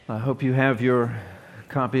I hope you have your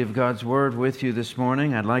copy of God's Word with you this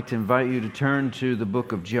morning. I'd like to invite you to turn to the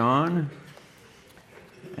book of John.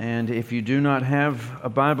 And if you do not have a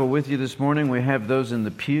Bible with you this morning, we have those in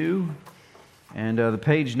the pew. And the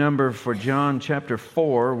page number for John chapter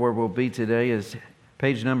 4, where we'll be today, is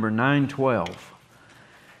page number 912.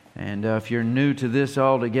 And if you're new to this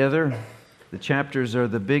altogether, the chapters are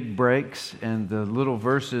the big breaks, and the little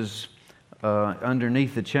verses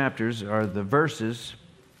underneath the chapters are the verses.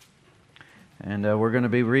 And we're going to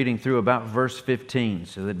be reading through about verse 15.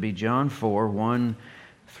 So that'd be John 4, 1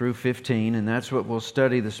 through 15. And that's what we'll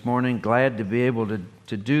study this morning. Glad to be able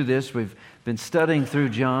to do this. We've been studying through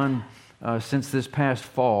John since this past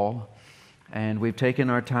fall. And we've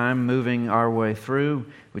taken our time moving our way through.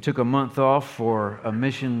 We took a month off for a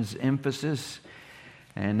missions emphasis.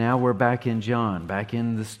 And now we're back in John, back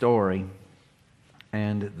in the story.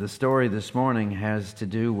 And the story this morning has to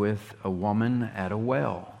do with a woman at a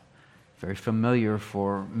well. Very familiar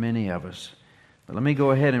for many of us. But let me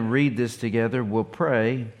go ahead and read this together. We'll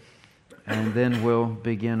pray, and then we'll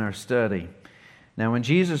begin our study. Now, when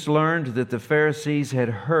Jesus learned that the Pharisees had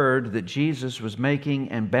heard that Jesus was making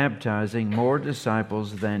and baptizing more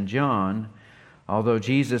disciples than John, although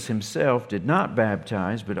Jesus himself did not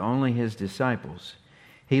baptize, but only his disciples,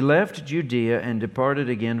 he left Judea and departed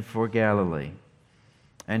again for Galilee.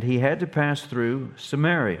 And he had to pass through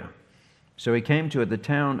Samaria. So he came to the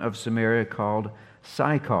town of Samaria called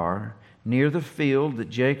Sychar, near the field that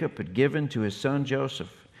Jacob had given to his son Joseph.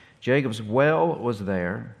 Jacob's well was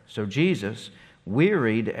there. So Jesus,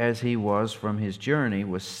 wearied as he was from his journey,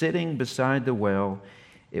 was sitting beside the well.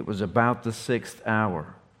 It was about the 6th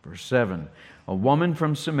hour. Verse 7, a woman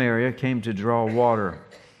from Samaria came to draw water.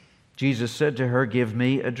 Jesus said to her, "Give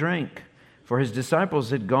me a drink," for his disciples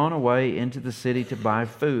had gone away into the city to buy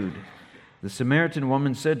food. The Samaritan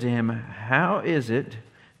woman said to him, "How is it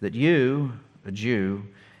that you, a Jew,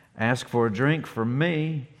 ask for a drink from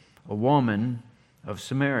me, a woman of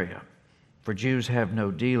Samaria? For Jews have no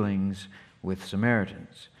dealings with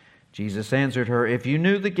Samaritans." Jesus answered her, "If you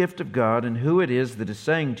knew the gift of God and who it is that is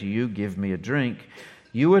saying to you, 'Give me a drink,'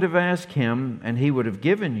 you would have asked him, and he would have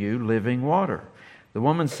given you living water." The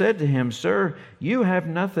woman said to him, "Sir, you have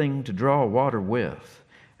nothing to draw water with,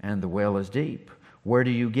 and the well is deep. Where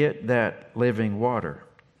do you get that living water?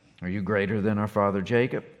 Are you greater than our father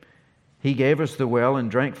Jacob? He gave us the well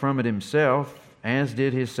and drank from it himself, as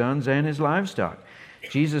did his sons and his livestock."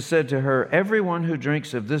 Jesus said to her, "Everyone who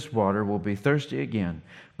drinks of this water will be thirsty again,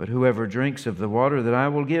 but whoever drinks of the water that I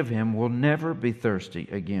will give him will never be thirsty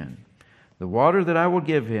again. The water that I will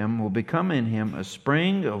give him will become in him a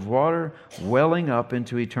spring of water welling up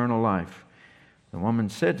into eternal life." The woman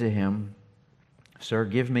said to him, "Sir,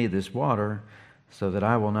 give me this water so that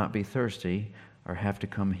I will not be thirsty or have to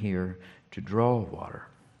come here to draw water."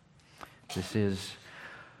 This is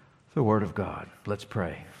the Word of God. Let's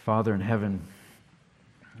pray. Father in heaven,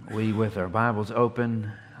 we, with our Bibles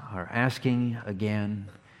open, are asking again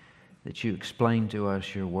that you explain to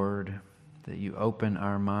us your Word, that you open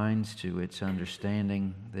our minds to its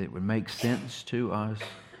understanding, that it would make sense to us.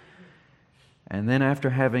 And then after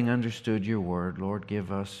having understood your Word, Lord,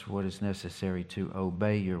 give us what is necessary to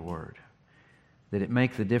obey your Word, that it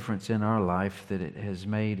make the difference in our life that it has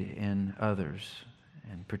made in others,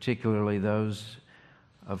 and particularly those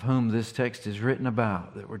of whom this text is written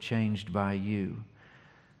about, that were changed by you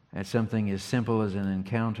at something as simple as an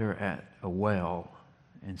encounter at a well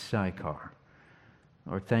in Sychar.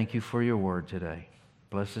 Lord, thank you for your word today.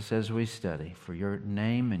 Bless us as we study, for your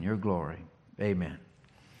name and your glory. Amen.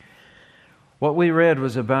 What we read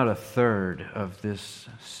was about a third of this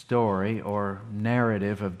story or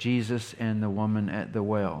narrative of Jesus and the woman at the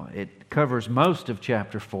well. It covers most of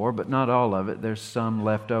chapter 4, but not all of it. There's some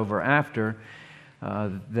left over after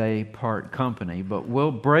they part company. But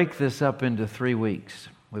we'll break this up into 3 weeks.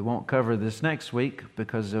 We won't cover this next week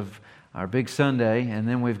because of our big Sunday, and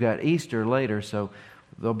then we've got Easter later, so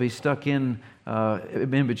they'll be stuck in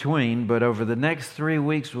between. But over the next 3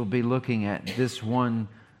 weeks, we'll be looking at this one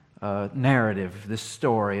narrative, this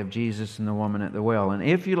story of Jesus and the woman at the well. And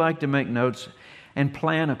if you like to make notes and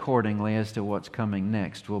plan accordingly as to what's coming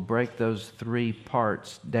next, we'll break those 3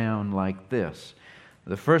 parts down like this.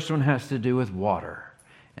 The first one has to do with water,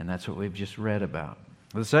 and that's what we've just read about.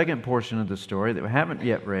 The second portion of the story that we haven't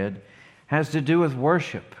yet read has to do with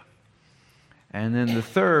worship. And then the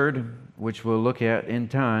third, which we'll look at in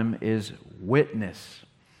time, is witness.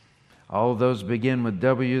 All of those begin with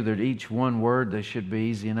W. They're each one word. They should be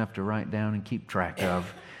easy enough to write down and keep track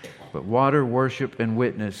of. But water, worship, and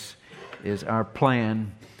witness is our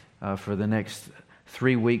plan for the next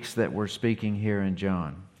 3 weeks that we're speaking here in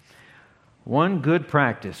John. One good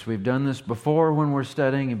practice, we've done this before when we're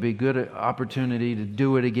studying, it'd be a good opportunity to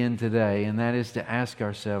do it again today, and that is to ask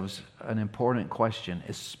ourselves an important question,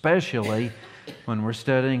 especially when we're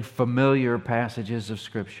studying familiar passages of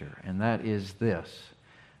Scripture, and that is this: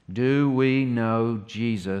 do we know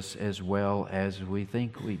Jesus as well as we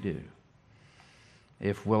think we do?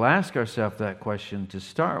 If we'll ask ourselves that question to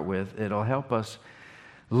start with, it'll help us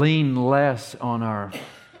lean less on our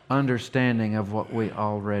understanding of what we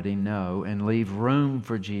already know and leave room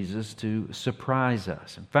for Jesus to surprise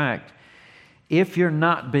us. In fact, if you're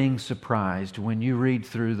not being surprised when you read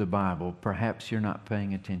through the Bible, perhaps you're not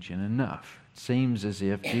paying attention enough. It seems as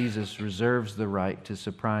if Jesus reserves the right to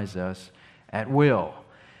surprise us at will.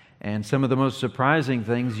 And some of the most surprising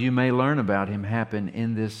things you may learn about Him happen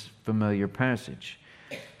in this familiar passage.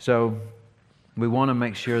 So we want to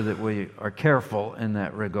make sure that we are careful in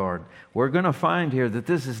that regard. We're going to find here that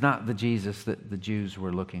this is not the Jesus that the Jews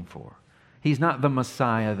were looking for. He's not the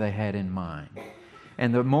Messiah they had in mind.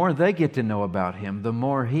 And the more they get to know about Him, the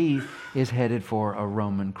more He is headed for a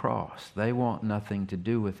Roman cross. They want nothing to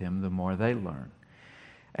do with Him the more they learn.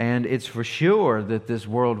 And it's for sure that this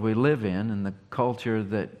world we live in and the culture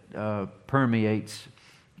that permeates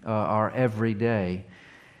our everyday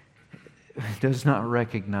does not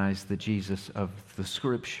recognize the Jesus of the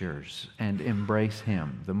Scriptures and embrace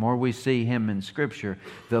Him. The more we see Him in Scripture,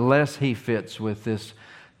 the less He fits with this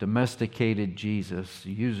domesticated Jesus,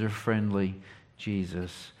 user-friendly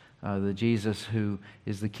Jesus, the Jesus who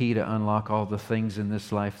is the key to unlock all the things in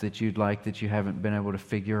this life that you'd like that you haven't been able to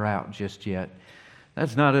figure out just yet.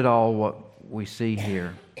 That's not at all what we see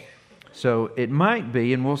here. So it might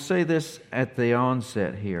be, and we'll say this at the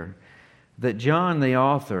onset here, that John the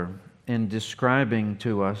author, in describing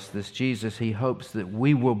to us this Jesus he hopes that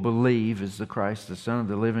we will believe is the Christ, the Son of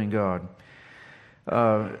the living God,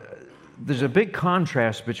 there's a big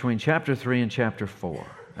contrast between chapter 3 and chapter 4.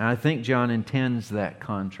 And I think John intends that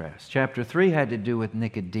contrast. Chapter 3 had to do with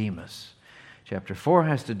Nicodemus. Chapter 4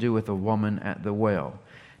 has to do with a woman at the well.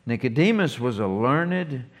 Nicodemus was a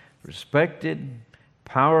learned, respected,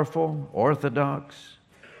 powerful, orthodox,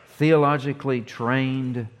 theologically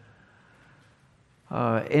trained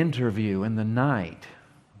interview in the night,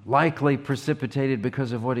 likely precipitated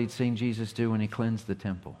because of what he'd seen Jesus do when He cleansed the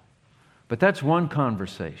temple. But that's one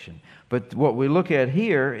conversation. But what we look at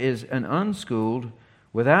here is an unschooled,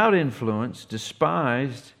 without influence,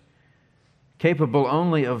 despised, capable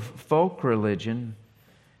only of folk religion,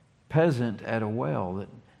 peasant at a well that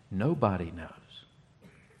nobody knows.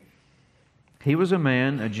 He was a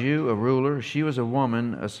man, a Jew, a ruler. She was a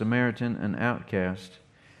woman, a Samaritan, an outcast.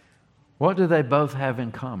 What do they both have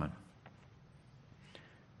in common?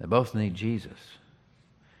 They both need Jesus.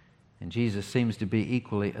 And Jesus seems to be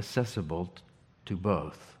equally accessible to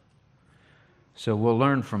both. So we'll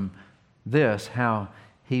learn from this how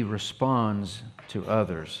He responds to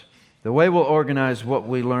others. The way we'll organize what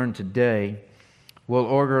we learn today, we'll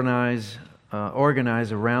organize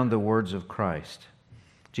around the words of Christ.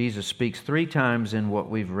 Jesus speaks 3 times in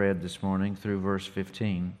what we've read this morning through verse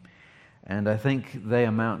 15. And I think they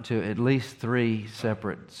amount to at least 3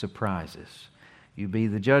 separate surprises. You be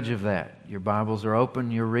the judge of that. Your Bibles are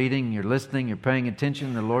open, you're reading, you're listening, you're paying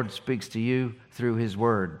attention. The Lord speaks to you through His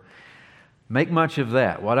Word. Make much of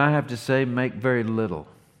that. What I have to say, make very little.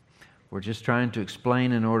 We're just trying to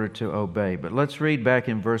explain in order to obey. But let's read back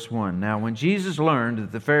in verse 1. Now, when Jesus learned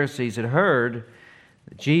that the Pharisees had heard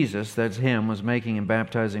that Jesus, that's Him, was making and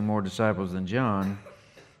baptizing more disciples than John,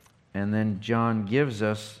 and then John gives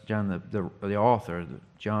us, John the author,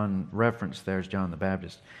 John referenced there is John the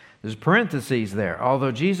Baptist. There's parentheses there.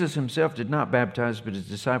 Although Jesus Himself did not baptize, but His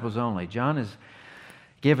disciples only. John is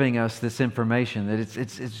giving us this information that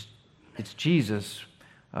it's Jesus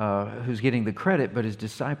who's getting the credit, but His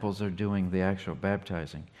disciples are doing the actual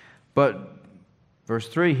baptizing. But verse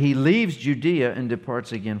 3, He leaves Judea and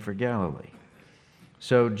departs again for Galilee.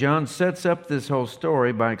 So John sets up this whole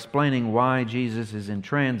story by explaining why Jesus is in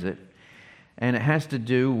transit, and it has to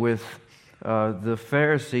do with the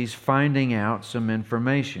Pharisees finding out some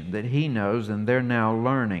information that He knows and they're now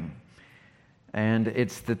learning. And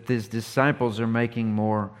it's that His disciples are making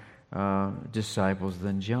more disciples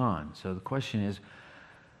than John. So the question is,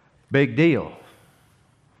 big deal.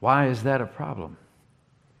 Why is that a problem?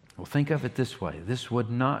 Well, think of it this way. This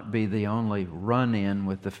would not be the only run-in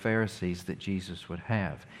with the Pharisees that Jesus would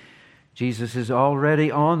have. Jesus is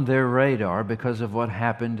already on their radar because of what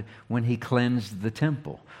happened when He cleansed the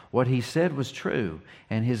temple. What He said was true,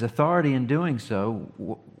 and His authority in doing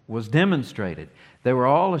so was demonstrated. They were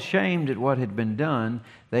all ashamed at what had been done.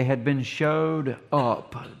 They had been showed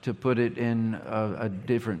up, to put it in a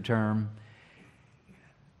different term,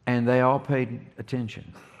 And they all paid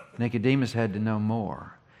attention. Nicodemus had to know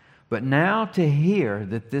more. But now to hear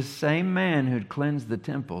that this same man who'd cleansed the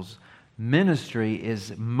temples, ministry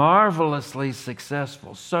is marvelously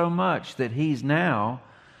successful, so much that he's now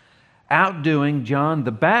outdoing John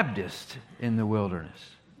the Baptist in the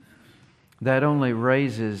wilderness. That only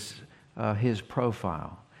raises his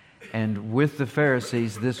profile. And with the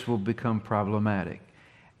Pharisees, this will become problematic.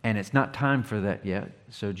 And it's not time for that yet.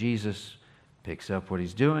 So Jesus picks up what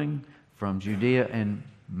he's doing from Judea and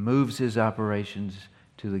moves his operations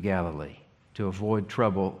to the Galilee to avoid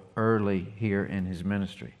trouble early here in his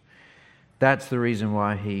ministry. That's the reason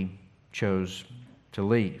why he chose to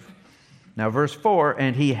leave. Now, verse 4,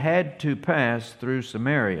 and he had to pass through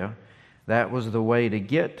Samaria. That was the way to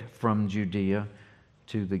get from Judea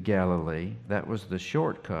to the Galilee. That was the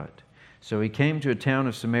shortcut. So he came to a town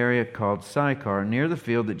of Samaria called Sychar, near the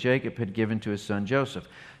field that Jacob had given to his son Joseph.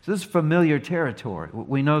 So this is familiar territory.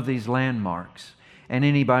 We know these landmarks. And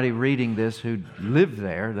anybody reading this who lived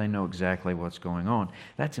there, they know exactly what's going on.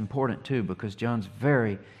 That's important too, because John's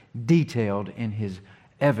very detailed in his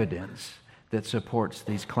evidence that supports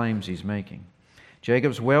these claims he's making.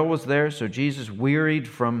 Jacob's well was there, so Jesus, wearied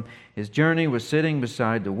from his journey, was sitting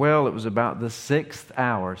beside the well. It was about the 6th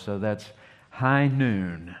hour, so that's high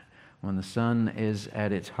noon, when the sun is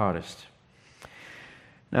at its hottest.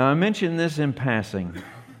 Now, I mentioned this in passing.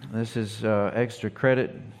 This is extra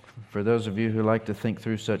credit for those of you who like to think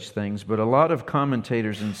through such things, but a lot of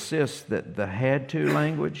commentators insist that the had to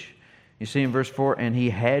language, you see in verse 4, and he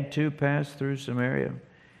had to pass through Samaria.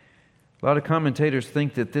 A lot of commentators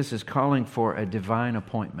think that this is calling for a divine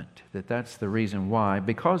appointment, that that's the reason why,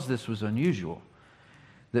 because this was unusual,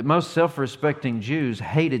 that most self-respecting Jews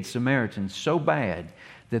hated Samaritans so bad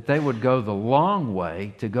that they would go the long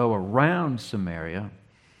way to go around Samaria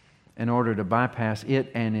in order to bypass it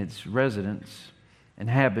and its residents,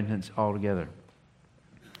 inhabitants altogether.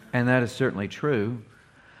 And that is certainly true,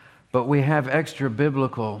 but we have extra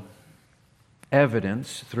biblical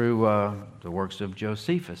evidence through the works of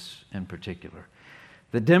Josephus in particular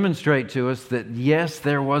that demonstrate to us that yes,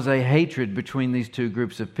 there was a hatred between these two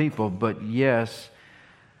groups of people, but yes,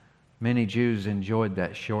 many Jews enjoyed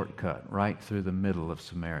that shortcut right through the middle of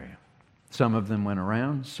Samaria. Some of them went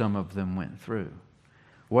around, some of them went through.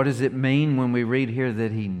 What does it mean when we read here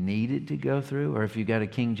that he needed to go through? Or if you got a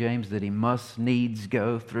King James, that he must needs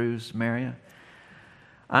go through Samaria?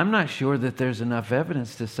 I'm not sure that there's enough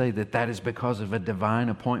evidence to say that that is because of a divine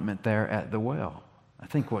appointment there at the well. I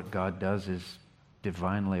think what God does is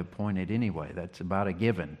divinely appointed anyway. That's about a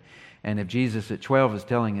given. And if Jesus at 12 is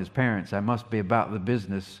telling his parents, I must be about the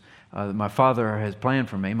business that my Father has planned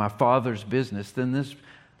for me, my Father's business, then this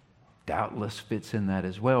doubtless fits in that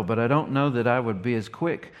as well. But I don't know that I would be as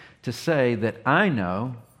quick to say that I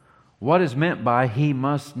know what is meant by he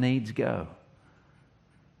must needs go.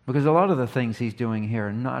 Because a lot of the things he's doing here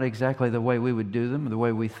are not exactly the way we would do them, the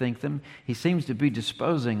way we think them. He seems to be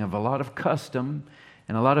disposing of a lot of custom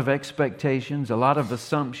and a lot of expectations, a lot of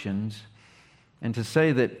assumptions. And to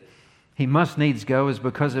say that he must needs go is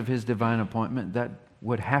because of his divine appointment, that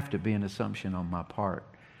would have to be an assumption on my part,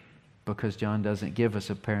 because John doesn't give us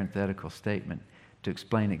a parenthetical statement to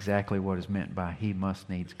explain exactly what is meant by he must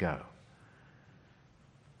needs go.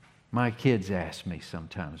 My kids ask me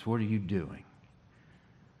sometimes, what are you doing?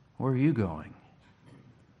 Where are you going?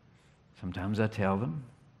 Sometimes I tell them.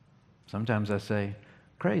 Sometimes I say,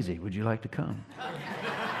 crazy, would you like to come?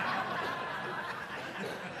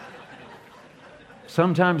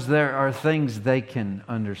 Sometimes there are things they can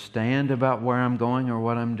understand about where I'm going or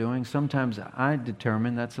what I'm doing. Sometimes I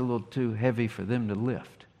determine that's a little too heavy for them to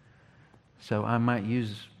lift. So I might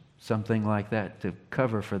use something like that to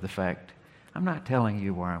cover for the fact I'm not telling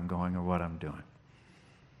you where I'm going or what I'm doing.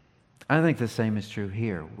 I think the same is true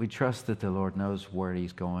here. We trust that the Lord knows where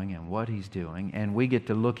he's going and what he's doing, and we get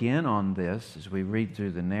to look in on this as we read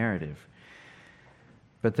through the narrative.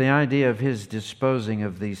 But the idea of his disposing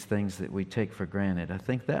of these things that we take for granted, I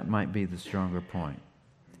think that might be the stronger point.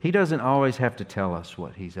 He doesn't always have to tell us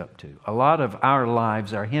what he's up to. A lot of our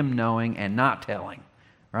lives are him knowing and not telling,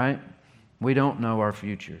 right? We don't know our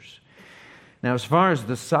futures. Now, as far as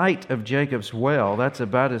the site of Jacob's well, that's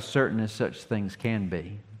about as certain as such things can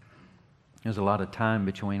be. There's a lot of time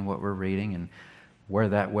between what we're reading and where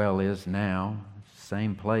that well is now.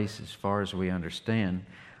 Same place as far as we understand.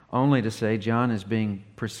 Only to say John is being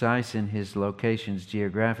precise in his locations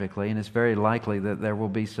geographically, and it's very likely that there will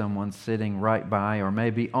be someone sitting right by or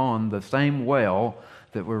maybe on the same well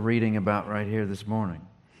that we're reading about right here this morning.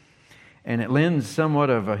 And it lends somewhat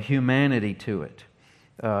of a humanity to it.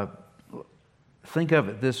 think of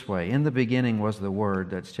it this way. In the beginning was the Word,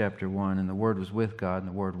 that's chapter 1, and the Word was with God, and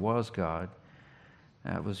the Word was God.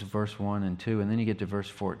 That was verse 1 and 2. And then you get to verse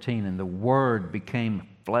 14, and the Word became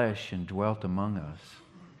flesh and dwelt among us,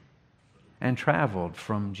 and traveled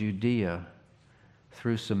from Judea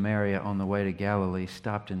through Samaria on the way to Galilee,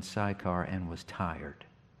 stopped in Sychar, and was tired.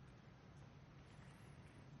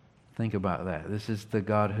 Think about that. This is the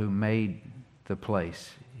God who made the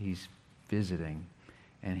place He's visiting,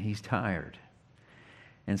 and He's tired.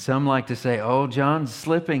 And some like to say, oh, John's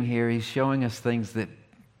slipping here. He's showing us things that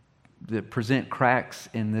present cracks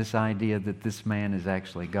in this idea that this man is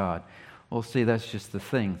actually God. Well, see, that's just the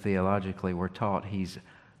thing. Theologically, we're taught He's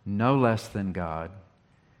no less than God,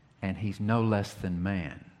 and He's no less than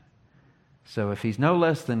man. So if He's no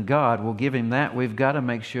less than God, we'll give Him that. We've got to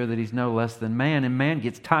make sure that He's no less than man, and man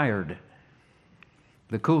gets tired.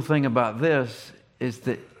 The cool thing about this is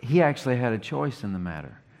that He actually had a choice in the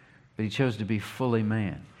matter, but He chose to be fully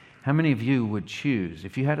man. How many of you would choose,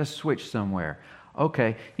 if you had a switch somewhere,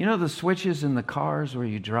 okay, you know the switches in the cars where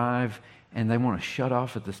you drive and they want to shut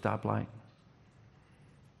off at the stoplight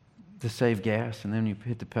to save gas, and then you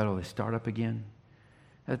hit the pedal, they start up again?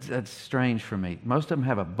 That's strange for me. Most of them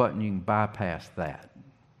have a button you can bypass that.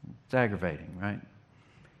 It's aggravating, right?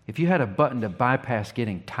 If you had a button to bypass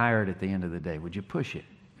getting tired at the end of the day, would you push it?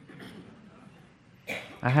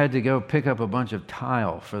 I had to go pick up a bunch of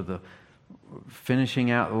tile for the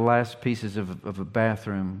finishing out the last pieces of a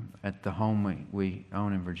bathroom at the home we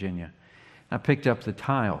own in Virginia. I picked up the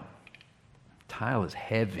tile. Tile is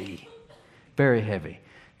heavy, very heavy.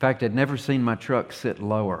 In fact, I'd never seen my truck sit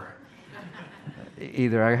lower.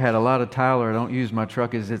 Either I had a lot of tile or I don't use my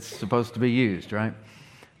truck as it's supposed to be used, right?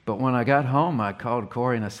 But when I got home, I called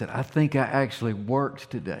Corey and I said, I think I actually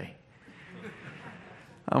worked today.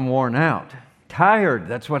 I'm worn out. Tired.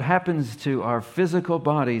 That's what happens to our physical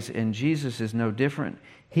bodies, and Jesus is no different.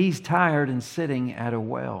 He's tired and sitting at a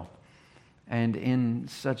well. And in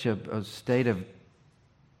such a state of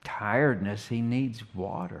tiredness, He needs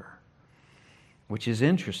water, which is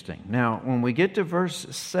interesting. Now, when we get to verse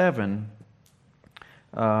 7,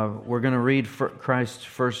 we're going to read Christ's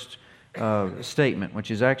first statement,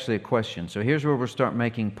 which is actually a question. So here's where we'll start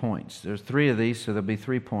making points. There's 3 of these, so there'll be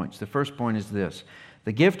 3 points. The first point is this: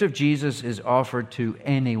 the gift of Jesus is offered to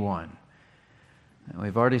anyone.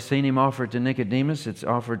 We've already seen Him offered to Nicodemus. It's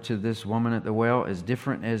offered to this woman at the well, as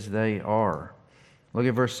different as they are. Look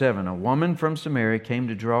at verse 7. A woman from Samaria came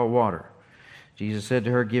to draw water. Jesus said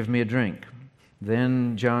to her, "Give me a drink."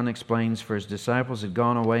 Then John explains, for his disciples had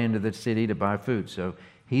gone away into the city to buy food. So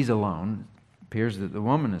he's alone. It appears that the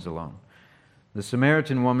woman is alone. The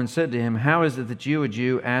Samaritan woman said to him, "How is it that you, a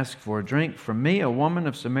Jew, ask for a drink from me, a woman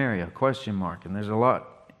of Samaria?" ? And there's a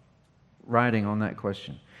lot writing on that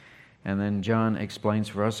question. And then John explains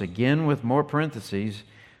for us, again with more parentheses,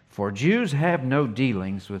 for Jews have no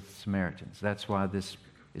dealings with Samaritans. That's why this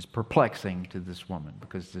is perplexing to this woman,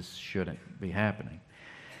 because this shouldn't be happening.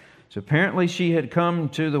 So apparently she had come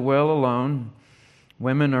to the well alone.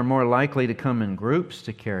 Women are more likely to come in groups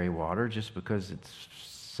to carry water just because it's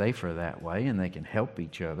safer that way and they can help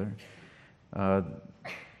each other.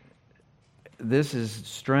 This is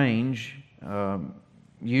strange.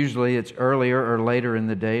 Usually it's earlier or later in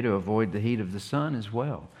the day to avoid the heat of the sun as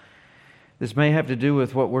well. This may have to do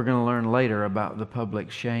with what we're going to learn later about the public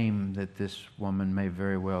shame that this woman may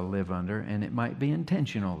very well live under, and it might be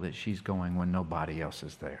intentional that she's going when nobody else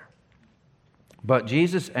is there. But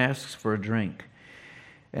Jesus asks for a drink.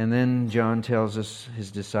 And then John tells us his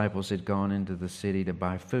disciples had gone into the city to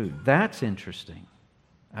buy food. That's interesting,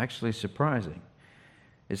 actually surprising.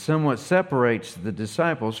 It somewhat separates the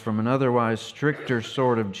disciples from an otherwise stricter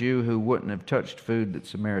sort of Jew who wouldn't have touched food that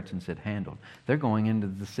Samaritans had handled. They're going into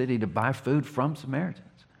the city to buy food from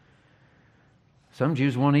Samaritans. Some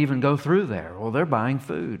Jews won't even go through there. Well, they're buying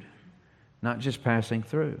food, not just passing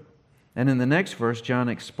through. And in the next verse, John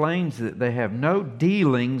explains that they have no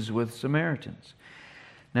dealings with Samaritans.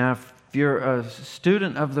 Now, if you're a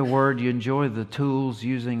student of the Word, you enjoy the tools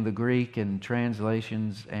using the Greek and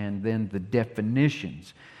translations and then the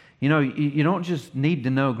definitions. You know, you don't just need to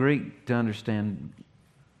know Greek to understand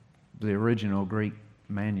the original Greek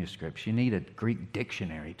manuscripts. You need a Greek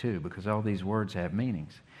dictionary too, because all these words have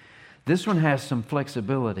meanings. This one has some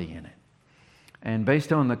flexibility in it. And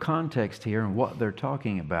based on the context here and what they're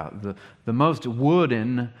talking about, the most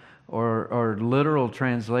wooden or literal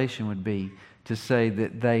translation would be to say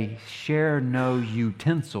that they share no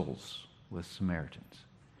utensils with Samaritans.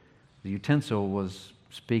 The utensil was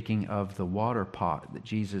speaking of the water pot that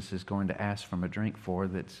Jesus is going to ask from a drink for,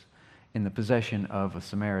 that's in the possession of a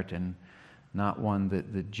Samaritan not one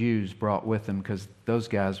that the Jews brought with them because those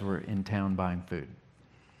guys were in town buying food.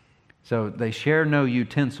 So they share no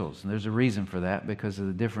utensils, and there's a reason for that because of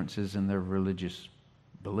the differences in their religious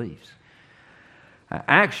beliefs. I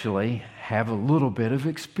actually have a little bit of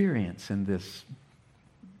experience in this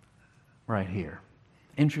right here,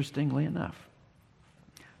 interestingly enough.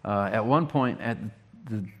 At one point at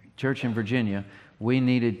the church in Virginia, we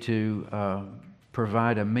needed to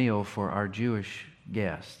provide a meal for our Jewish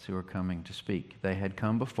guests who were coming to speak. They had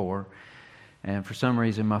come before, and for some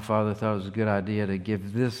reason my father thought it was a good idea to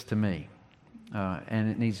give this to me, and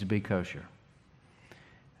it needs to be kosher.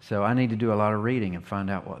 So I need to do a lot of reading and find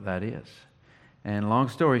out what that is. And long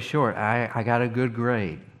story short, I got a good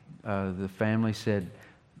grade. The family said,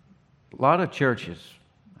 a lot of churches,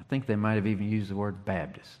 I think they might have even used the word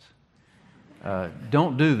Baptists,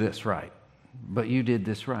 don't do this right, but you did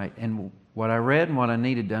this right. And what I read and what I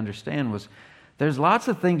needed to understand was there's lots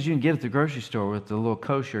of things you can get at the grocery store with the little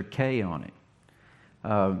kosher K on it.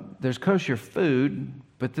 There's kosher food,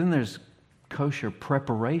 but then there's kosher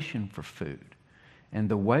preparation for food and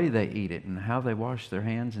the way they eat it and how they wash their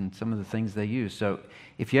hands and some of the things they use. So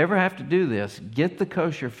if you ever have to do this, get the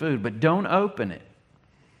kosher food, but don't open it.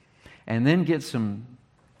 And then get some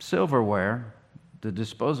silverware, the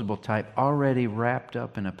disposable type, already wrapped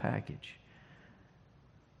up in a package.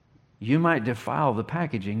 You might defile the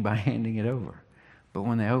packaging by handing it over. But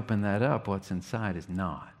when they open that up, what's inside is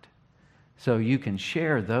not. So you can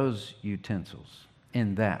share those utensils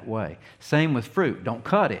in that way. Same with fruit. Don't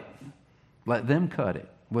cut it. Let them cut it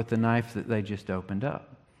with the knife that they just opened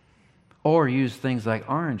up. Or use things like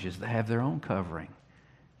oranges that have their own covering.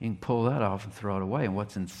 You can pull that off and throw it away. And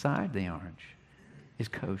what's inside the orange is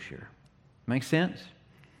kosher. Make sense?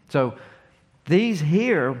 So these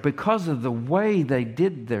here, because of the way they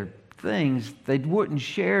did their things, they wouldn't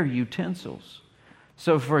share utensils.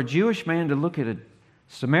 So for a Jewish man to look at a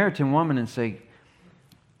Samaritan woman and say,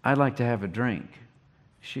 I'd like to have a drink,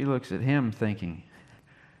 she looks at him thinking,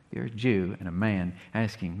 you're a Jew and a man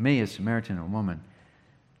asking me, a Samaritan, a woman,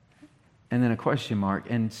 and then a question mark.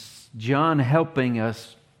 And John, helping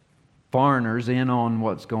us foreigners in on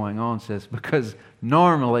what's going on, says, because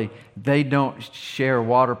normally they don't share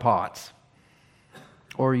water pots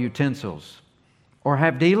or utensils or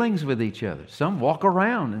have dealings with each other. Some walk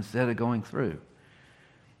around instead of going through.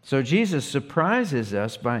 So Jesus surprises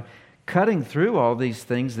us by cutting through all these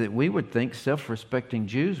things that we would think self-respecting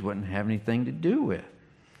Jews wouldn't have anything to do with.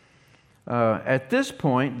 At this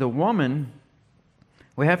point, the woman,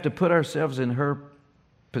 we have to put ourselves in her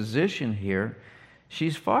position here.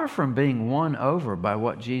 She's far from being won over by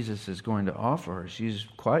what Jesus is going to offer her. She's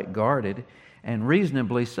quite guarded, and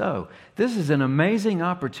reasonably so. This is an amazing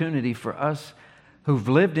opportunity for us who've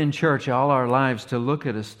lived in church all our lives to look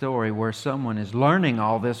at a story where someone is learning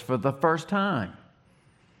all this for the first time.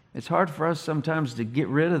 It's hard for us sometimes to get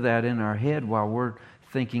rid of that in our head while we're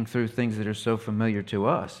thinking through things that are so familiar to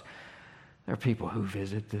us. There are people who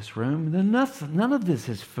visit this room, and none of this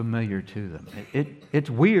is familiar to them. It's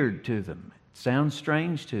weird to them. It sounds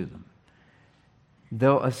strange to them.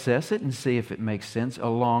 They'll assess it and see if it makes sense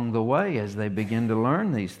along the way as they begin to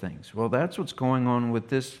learn these things. Well, that's what's going on with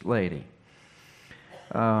this lady.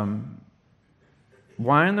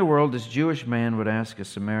 Why in the world this Jewish man would ask a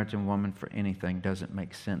Samaritan woman for anything doesn't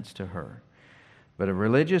make sense to her. But a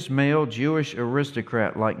religious male Jewish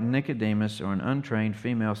aristocrat like Nicodemus or an untrained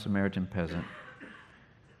female Samaritan peasant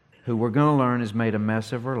who we're going to learn has made a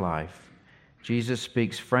mess of her life. Jesus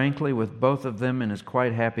speaks frankly with both of them and is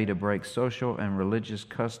quite happy to break social and religious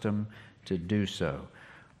custom to do so.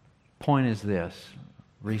 Point is this,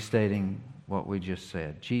 restating what we just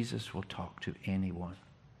said. Jesus will talk to anyone.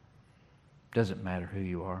 Doesn't matter who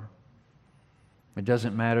you are. It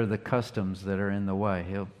doesn't matter the customs that are in the way.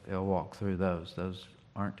 He'll walk through those. Those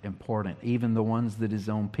aren't important. Even the ones that his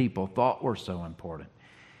own people thought were so important,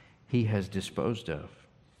 he has disposed of.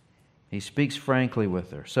 He speaks frankly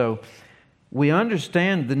with her. So we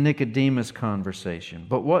understand the Nicodemus conversation,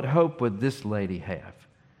 but what hope would this lady have?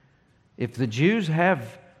 If the Jews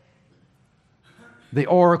have the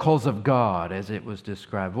oracles of God, as it was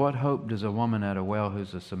described, what hope does a woman at a well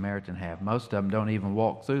who's a Samaritan have? Most of them don't even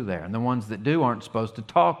walk through there. And the ones that do aren't supposed to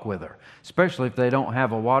talk with her, especially if they don't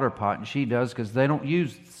have a water pot, and she does because they don't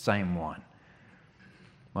use the same one.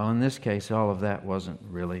 Well, in this case, all of that wasn't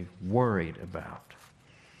really worried about.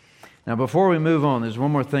 Now, before we move on, there's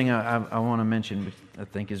one more thing I want to mention, which I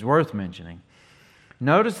think is worth mentioning.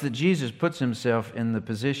 Notice that Jesus puts himself in the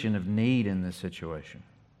position of need in this situation.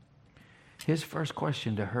 His first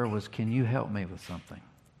question to her was, can you help me with something?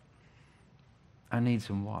 I need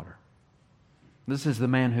some water. This is the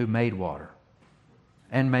man who made water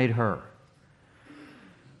and made her.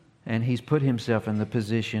 And he's put himself in the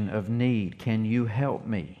position of need. Can you help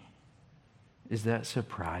me? Is that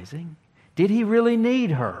surprising? Did he really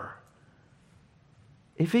need her?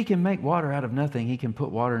 If he can make water out of nothing, he can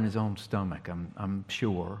put water in his own stomach, I'm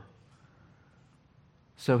sure.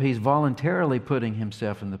 So he's voluntarily putting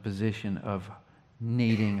himself in the position of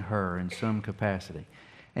needing her in some capacity.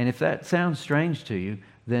 And if that sounds strange to you,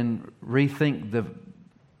 then rethink the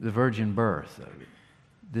virgin birth.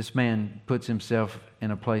 This man puts himself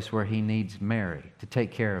in a place where he needs Mary to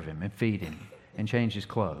take care of him and feed him and change his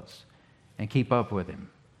clothes and keep up with him.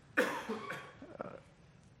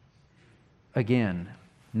 Again,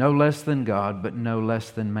 no less than God, but no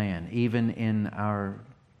less than man, even in our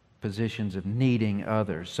positions of needing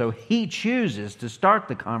others. So he chooses to start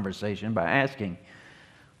the conversation by asking,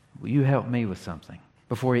 will you help me with something?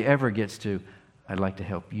 Before he ever gets to, I'd like to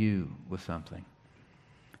help you with something.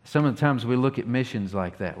 Some of the times we look at missions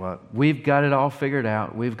like that. Well, we've got it all figured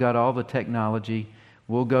out. We've got all the technology.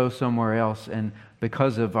 We'll go somewhere else. And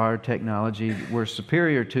because of our technology, we're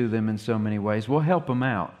superior to them in so many ways. We'll help them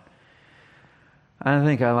out. I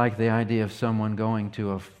think I like the idea of someone going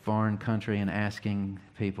to a foreign country and asking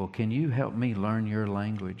people, can you help me learn your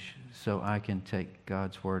language so I can take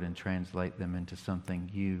God's Word and translate them into something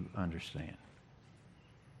you understand?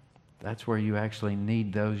 That's where you actually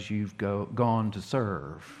need those you've gone to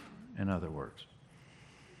serve, in other words.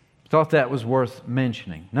 Thought that was worth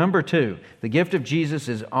mentioning. Number 2, the gift of Jesus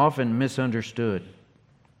is often misunderstood.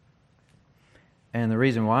 And the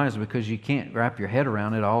reason why is because you can't wrap your head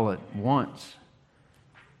around it all at once.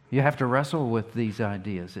 You have to wrestle with these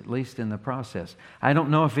ideas, at least in the process. I don't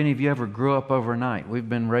know if any of you ever grew up overnight. We've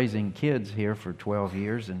been raising kids here for 12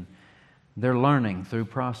 years, and they're learning through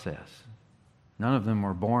process. None of them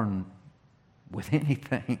were born with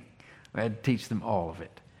anything. We had to teach them all of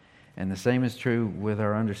it. And the same is true with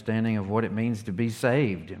our understanding of what it means to be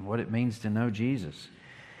saved and what it means to know Jesus.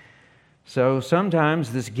 So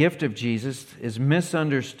sometimes this gift of Jesus is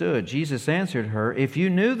misunderstood. Jesus answered her, if you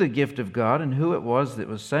knew the gift of God and who it was that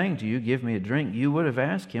was saying to you, give me a drink, you would have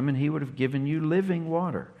asked him and he would have given you living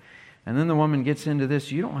water. And then the woman gets into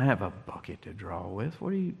this, you don't have a bucket to draw with.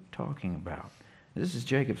 What are you talking about? This is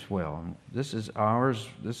Jacob's well. This is ours.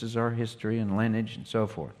 This is our history and lineage and so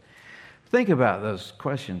forth. Think about those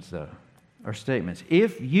questions, though, or statements.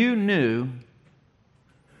 If you knew,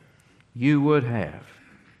 you would have.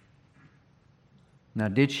 Now,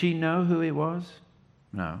 did she know who he was?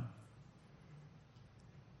 No.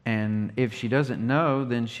 And if she doesn't know,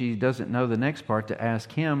 then she doesn't know the next part to ask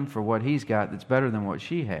him for what he's got that's better than what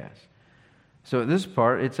she has. So at this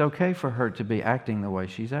part, it's okay for her to be acting the way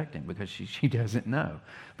she's acting because she doesn't know.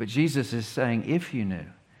 But Jesus is saying, if you knew.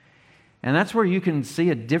 And that's where you can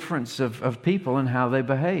see a difference of people and how they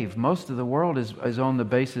behave. Most of the world is on the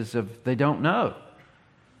basis of they don't know.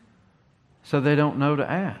 So they don't know to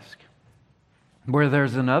ask. Where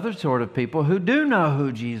there's another sort of people who do know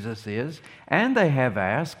who Jesus is, and they have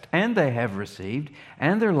asked, and they have received,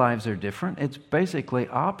 and their lives are different. It's basically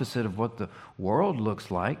opposite of what the world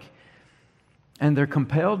looks like. And they're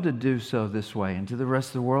compelled to do so this way. And to the rest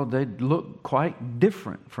of the world, they look quite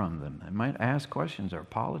different from them. They might ask questions or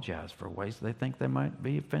apologize for ways they think they might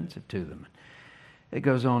be offensive to them. It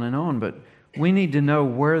goes on, but we need to know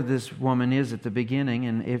where this woman is at the beginning,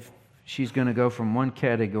 and if she's going to go from one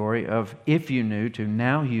category of if you knew to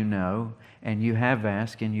now you know, and you have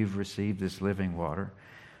asked and you've received this living water.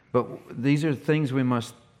 But these are things we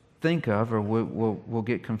must think of, or we'll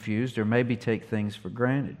get confused, or maybe take things for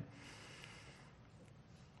granted.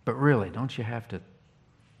 But really, don't you have to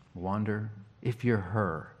wonder, if you're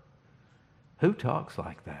her, who talks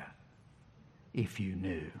like that? If you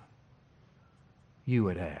knew, you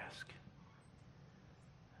would ask.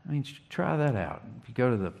 I mean, try that out. If you go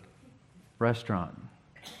to the restaurant,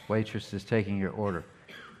 waitress is taking your order.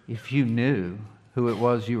 If you knew who it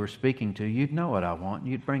was you were speaking to, you'd know what I want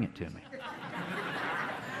and you'd bring it to me.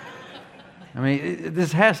 I mean,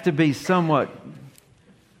 this has to be somewhat,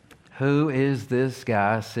 who is this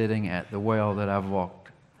guy sitting at the well that I've walked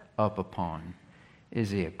up upon? Is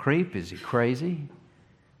he a creep? Is he crazy?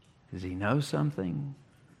 Does he know something?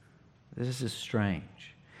 This is strange.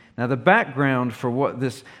 Now, the background for what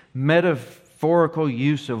this metaphorical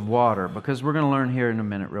use of water, because we're going to learn here in a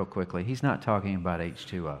minute real quickly, he's not talking about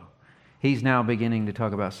H2O. He's now beginning to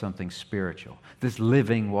talk about something spiritual, this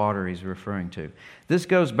living water he's referring to. This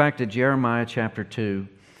goes back to Jeremiah chapter 2,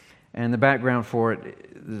 and the background for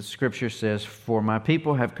it, the scripture says, for my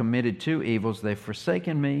people have committed two evils. They've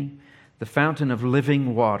forsaken me, the fountain of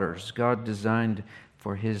living waters. God designed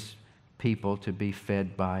for his people to be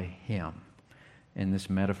fed by him. in this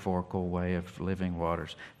metaphorical way of living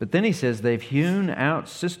waters. But then he says they've hewn out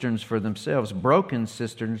cisterns for themselves, broken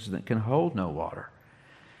cisterns that can hold no water.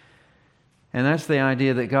 And that's the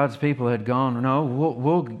idea that God's people had gone, no,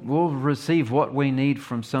 we'll receive what we need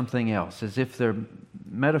from something else, as if they're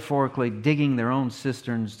metaphorically digging their own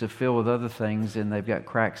cisterns to fill with other things, and they've got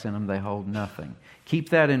cracks in them, they hold nothing. Keep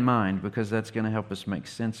that in mind, because that's going to help us make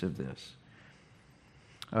sense of this.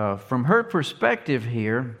 From her perspective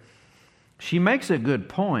here, she makes a good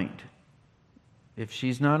point. If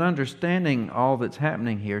she's not understanding all that's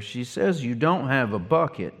happening here, she says you don't have a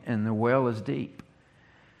bucket and the well is deep.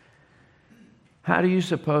 How do you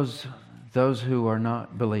suppose those who are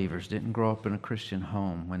not believers, didn't grow up in a Christian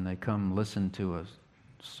home, when they come listen to a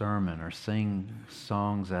sermon or sing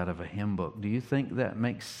songs out of a hymn book, do you think that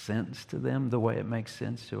makes sense to them the way it makes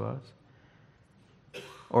sense to us?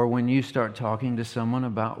 Or when you start talking to someone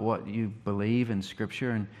about what you believe in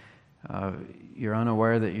Scripture and you're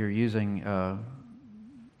unaware that you're using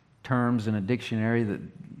terms in a dictionary that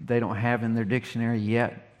they don't have in their dictionary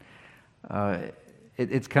yet,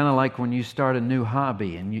 it's kind of like when you start a new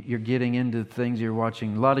hobby and you're getting into things, you're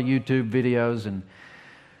watching a lot of YouTube videos and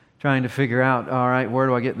trying to figure out, all right, where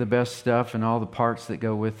do I get the best stuff and all the parts that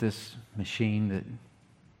go with this machine that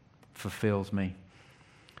fulfills me,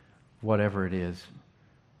 whatever it is.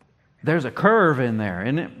 There's a curve in there,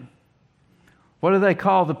 isn't it? What do they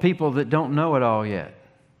call the people that don't know it all yet?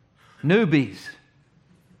 Newbies.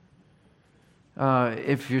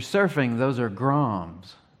 If you're surfing, those are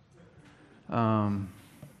groms.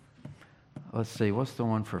 Let's see, what's the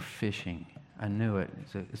one for fishing? I knew it.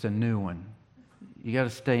 It's a new one. You got to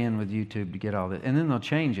stay in with YouTube to get all that. And then they'll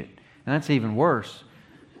change it. And that's even worse,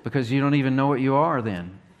 because you don't even know what you are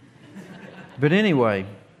then. But anyway,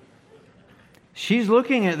 she's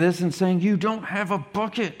looking at this and saying, you don't have a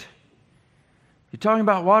bucket. You're talking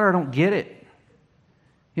about water, I don't get it.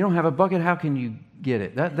 You don't have a bucket, how can you get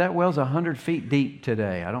it? That well's 100 feet deep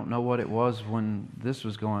today. I don't know what it was when this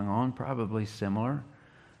was going on, probably similar.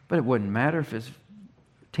 But it wouldn't matter if it's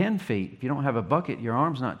 10 feet. If you don't have a bucket, your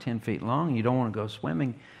arm's not 10 feet long, you don't want to go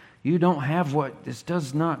swimming. You don't have what, this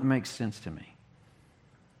does not make sense to me.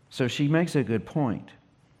 So she makes a good point.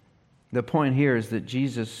 The point here is that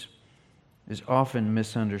Jesus is often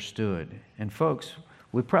misunderstood. And folks,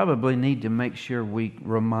 we probably need to make sure we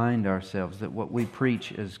remind ourselves that what we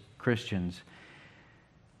preach as Christians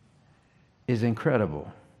is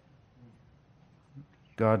incredible.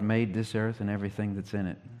 God made this earth and everything that's in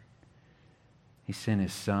it. He sent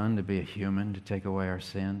His Son to be a human, to take away our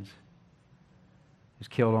sins. He was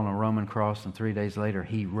killed on a Roman cross, and 3 days later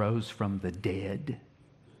He rose from the dead.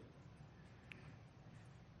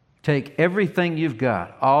 Take everything you've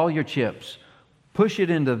got, all your chips, push it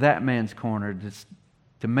into that man's corner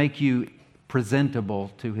to make you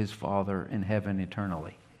presentable to His Father in heaven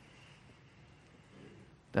eternally.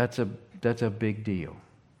 That's a big deal.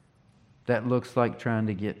 That looks like trying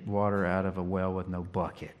to get water out of a well with no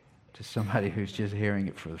bucket to somebody who's just hearing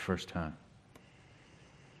it for the first time.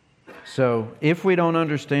 So, if we don't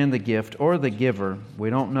understand the gift or the giver, we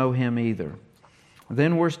don't know Him either.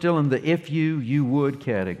 Then we're still in the if you would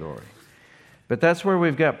category. But that's where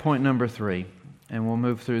we've got point number 3, and we'll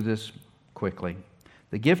move through this quickly.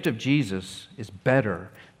 The gift of Jesus is better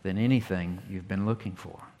than anything you've been looking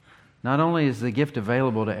for. Not only is the gift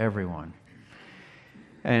available to everyone,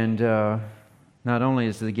 and not only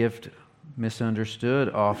is the gift misunderstood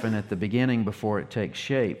often at the beginning before it takes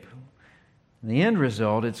shape, in the end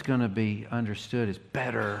result, it's going to be understood as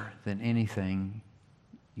better than anything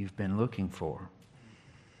you've been looking for.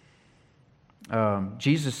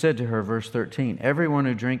 Jesus said to her, verse 13, everyone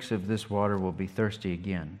who drinks of this water will be thirsty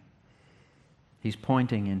again. He's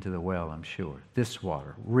pointing into the well, I'm sure. This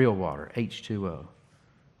water, real water, H2O.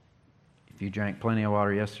 If you drank plenty of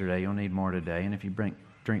water yesterday, you'll need more today. And if you drink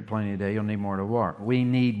plenty today, you'll need more tomorrow. We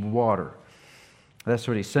need water. That's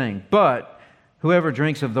what He's saying. But whoever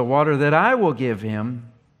drinks of the water that I will give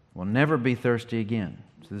him will never be thirsty again.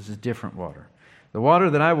 So this is different water. The water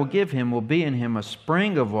that I will give him will be in him a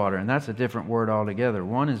spring of water. And that's a different word altogether.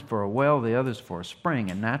 One is for a well, the other is for a spring,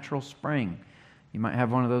 a natural spring. You might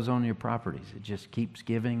have one of those on your properties. It just keeps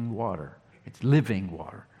giving water. It's living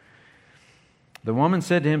water. The woman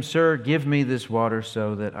said to him, Sir, give me this water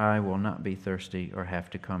so that I will not be thirsty or have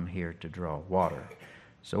to come here to draw water.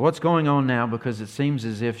 So what's going on now? Because it seems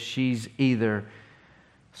as if she's either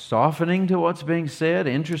softening to what's being said,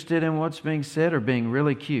 interested in what's being said, or being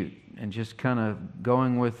really cute and just kind of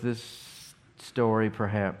going with this story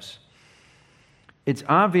perhaps. It's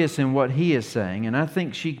obvious in what he is saying, and I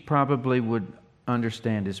think she probably would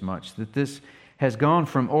understand as much, that this has gone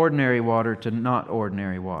from ordinary water to not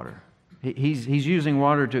ordinary water. He's using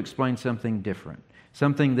water to explain something different,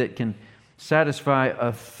 something that can satisfy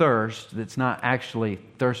a thirst that's not actually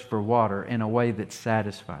thirst for water in a way that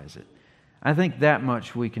satisfies it. I think that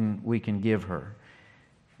much we can give her.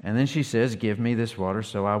 And then she says, give me this water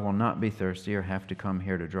so I will not be thirsty or have to come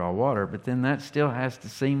here to draw water. But then that still has to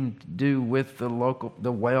seem to do with the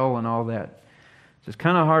well and all that. So it's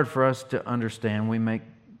kind of hard for us to understand. We make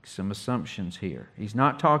some assumptions here. He's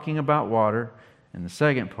not talking about water in the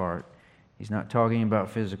second part. He's not talking about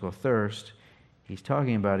physical thirst. He's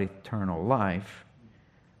talking about eternal life.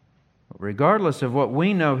 But regardless of what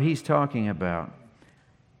we know he's talking about,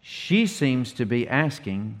 she seems to be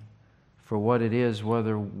asking for what it is,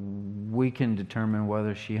 whether we can determine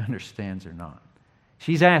whether she understands or not.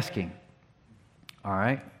 She's asking. All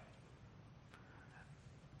right?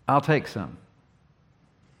 I'll take some.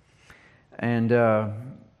 And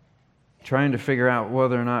trying to figure out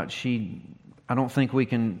whether or not I don't think we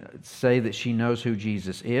can say that she knows who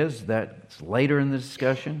Jesus is. That's later in the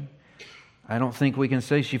discussion. I don't think we can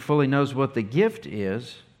say she fully knows what the gift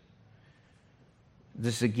is.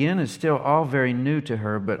 This, again, is still all very new to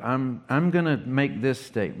her, but I'm going to make this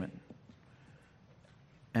statement.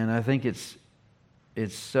 And I think it's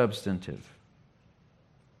substantive.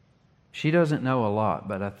 She doesn't know a lot,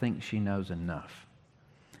 but I think she knows enough.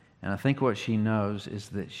 And I think what she knows is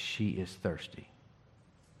that she is thirsty.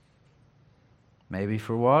 Maybe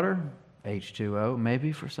for water, H2O,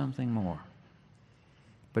 maybe for something more.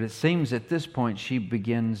 But it seems at this point she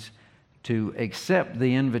begins to accept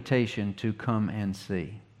the invitation to come and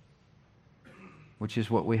see, which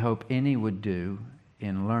is what we hope any would do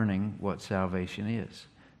in learning what salvation is.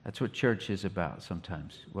 That's what church is about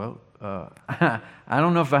sometimes. Well, I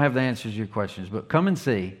don't know if I have the answers to your questions, but come and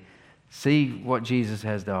see. See what Jesus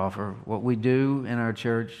has to offer, what we do in our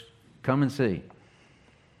church. Come and see.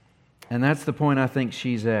 And that's the point I think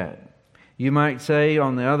she's at. You might say,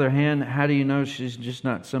 on the other hand, how do you know she's just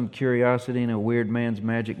not some curiosity in a weird man's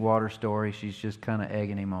magic water story? She's just kind of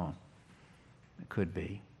egging him on. It could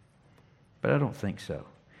be. But I don't think so.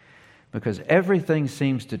 Because everything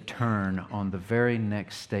seems to turn on the very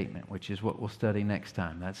next statement, which is what we'll study next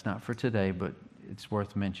time. That's not for today, but it's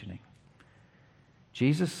worth mentioning.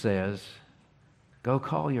 Jesus says, go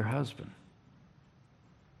call your husband.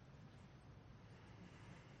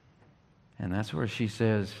 And that's where she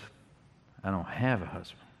says, I don't have a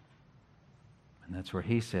husband. And that's where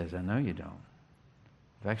he says, I know you don't.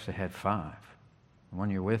 I've actually had 5. The one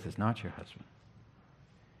you're with is not your husband.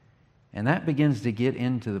 And that begins to get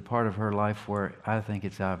into the part of her life where I think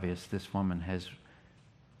it's obvious this woman has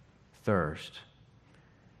thirst.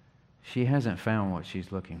 She hasn't found what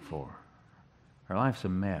she's looking for. Her life's a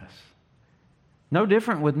mess. No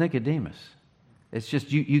different with Nicodemus. It's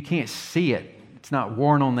just you can't see it. It's not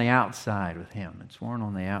worn on the outside with him. It's worn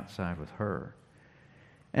on the outside with her.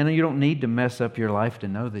 And you don't need to mess up your life to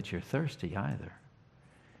know that you're thirsty either.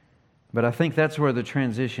 But I think that's where the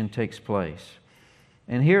transition takes place.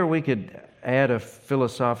 And here we could add a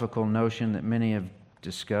philosophical notion that many have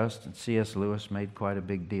discussed, and C.S. Lewis made quite a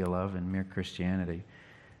big deal of in Mere Christianity.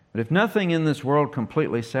 But if nothing in this world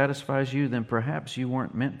completely satisfies you, then perhaps you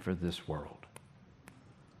weren't meant for this world.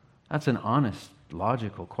 That's an honest,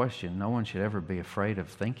 logical question no one should ever be afraid of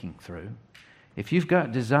thinking through. If you've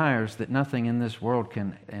got desires that nothing in this world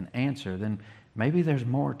can answer, then maybe there's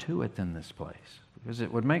more to it than this place. Because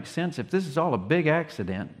it would make sense if this is all a big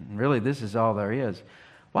accident, and really this is all there is,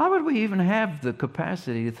 why would we even have the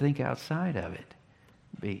capacity to think outside of it?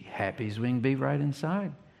 Be happy as we can be right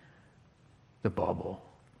inside the bubble,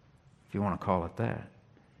 if you want to call it that.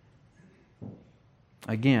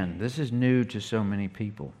 Again, this is new to so many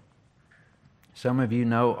people. Some of you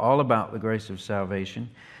know all about the grace of salvation.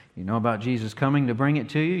 You know about Jesus coming to bring it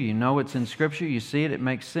to you. You know it's in Scripture. You see it. It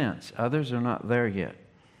makes sense. Others are not there yet.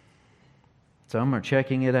 Some are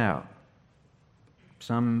checking it out.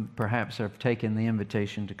 Some perhaps have taken the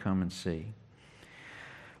invitation to come and see.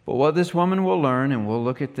 But what this woman will learn, and we'll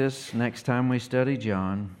look at this next time we study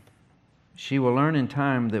John, she will learn in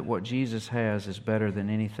time that what Jesus has is better than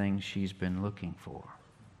anything she's been looking for.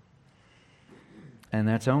 And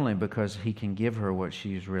that's only because He can give her what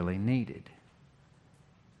she's really needed.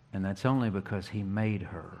 And that's only because He made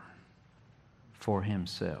her for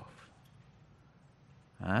Himself.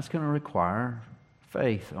 And that's going to require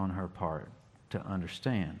faith on her part to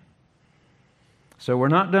understand. So we're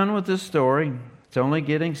not done with this story. It's only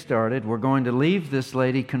getting started. We're going to leave this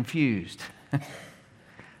lady confused.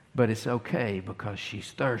 But it's okay because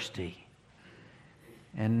she's thirsty.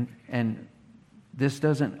 And this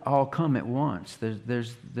doesn't all come at once.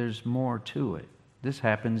 There's more to it. This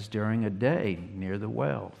happens during a day near the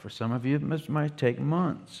well. For some of you, it might take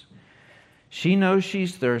months. She knows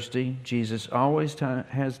she's thirsty. Jesus always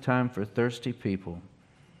has time for thirsty people.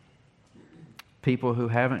 People who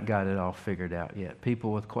haven't got it all figured out yet.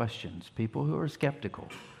 People with questions. People who are skeptical.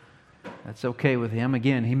 That's okay with Him.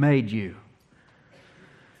 Again, He made you.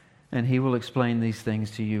 And He will explain these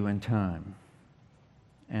things to you in time.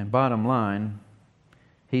 And bottom line,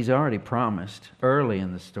 He's already promised early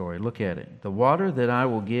in the story. Look at it. The water that I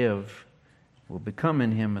will give will become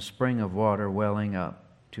in him a spring of water welling up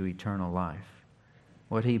to eternal life.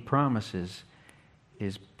 What He promises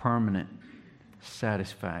is permanent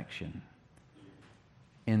satisfaction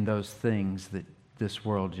in those things that this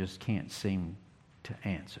world just can't seem to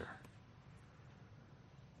answer.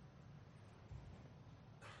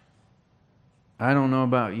 I don't know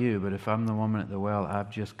about you, but if I'm the woman at the well, I've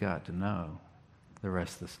just got to know the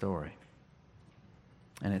rest of the story.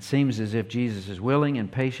 And it seems as if Jesus is willing and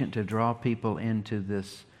patient to draw people into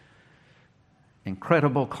this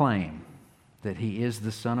incredible claim that He is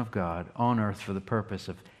the Son of God on earth for the purpose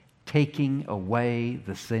of taking away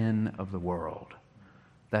the sin of the world.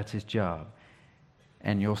 That's His job.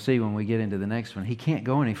 And you'll see when we get into the next one, He can't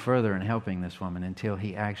go any further in helping this woman until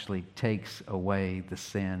He actually takes away the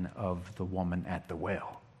sin of the woman at the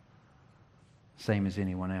well. Same as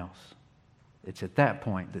anyone else. It's at that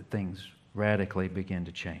point that things radically begin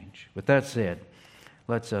to change. With that said,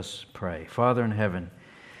 let's us pray. Father in heaven,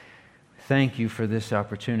 thank You for this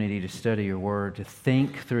opportunity to study Your Word, to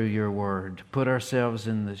think through Your Word, to put ourselves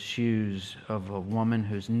in the shoes of a woman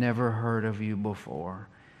who's never heard of You before.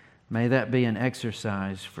 May that be an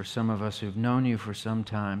exercise for some of us who've known You for some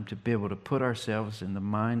time to be able to put ourselves in the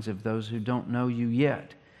minds of those who don't know You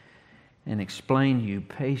yet and explain You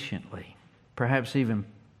patiently, perhaps even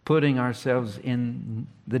putting ourselves in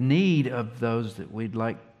the need of those that we'd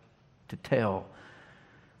like to tell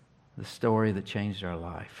the story that changed our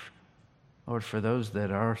life. Lord, for those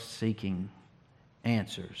that are seeking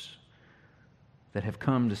answers, that have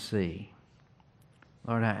come to see,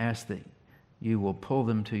 Lord, I ask that You will pull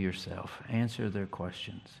them to Yourself, answer their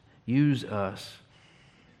questions. Use us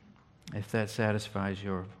if that satisfies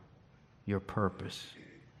Your purpose.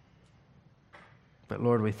 But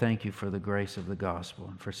Lord, we thank You for the grace of the gospel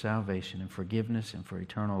and for salvation and forgiveness and for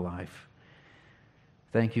eternal life.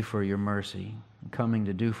 Thank You for Your mercy in coming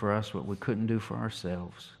to do for us what we couldn't do for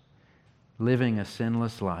ourselves, living a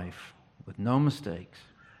sinless life with no mistakes,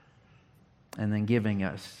 and then giving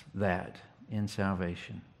us that in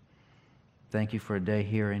salvation. Thank You for a day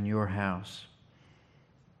here in Your house.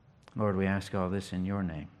 Lord, we ask all this in Your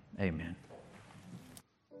name. Amen.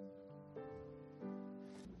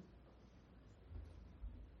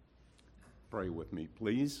 Pray with me,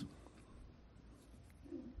 please.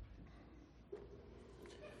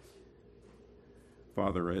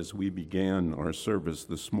 Father, as we began our service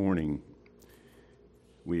this morning,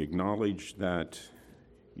 we acknowledge that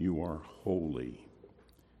You are holy,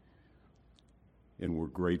 and we're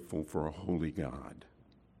grateful for a holy God.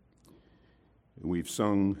 We've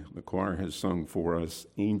sung, the choir has sung for us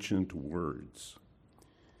ancient words,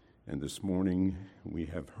 and this morning we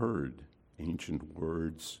have heard ancient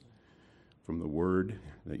words from the word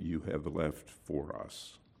that You have left for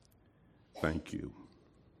us. Thank You.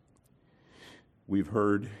 We've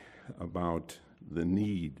heard about the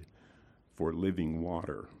need for living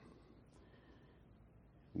water,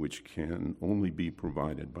 which can only be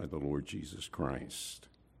provided by the Lord Jesus Christ.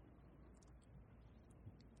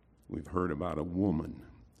 We've heard about a woman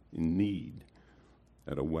in need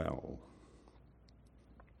at a well.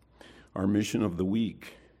 Our mission of the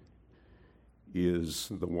week is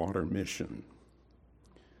the Water Mission,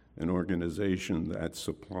 an organization that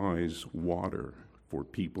supplies water for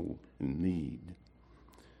people in need.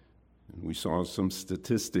 And we saw some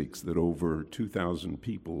statistics that over 2,000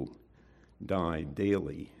 people die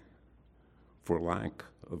daily for lack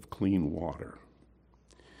of clean water.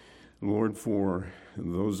 Lord, for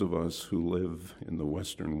those of us who live in the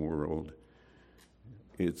Western world,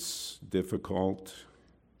 it's difficult,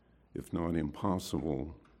 if not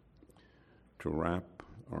impossible, to wrap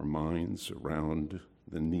our minds around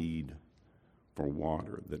the need for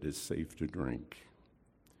water that is safe to drink.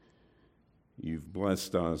 You've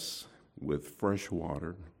blessed us with fresh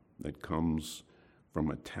water that comes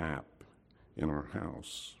from a tap in our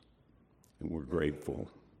house, and we're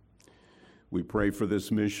grateful. We pray for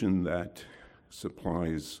this mission that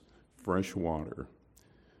supplies fresh water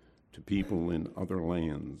to people in other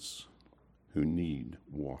lands who need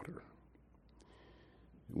water.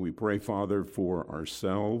 We pray, Father, for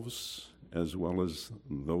ourselves as well as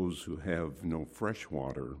those who have no fresh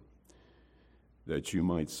water, that You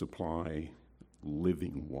might supply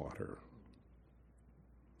living water.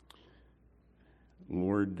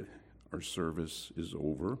 Lord, our service is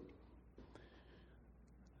over,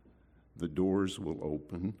 the doors will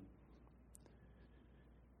open,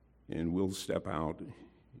 and we'll step out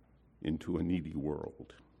into a needy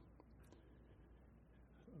world.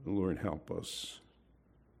 Lord, help us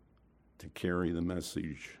to carry the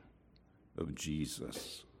message of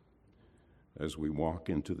Jesus as we walk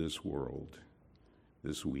into this world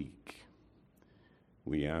this week.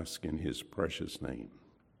 We ask in his precious name.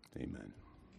 Amen.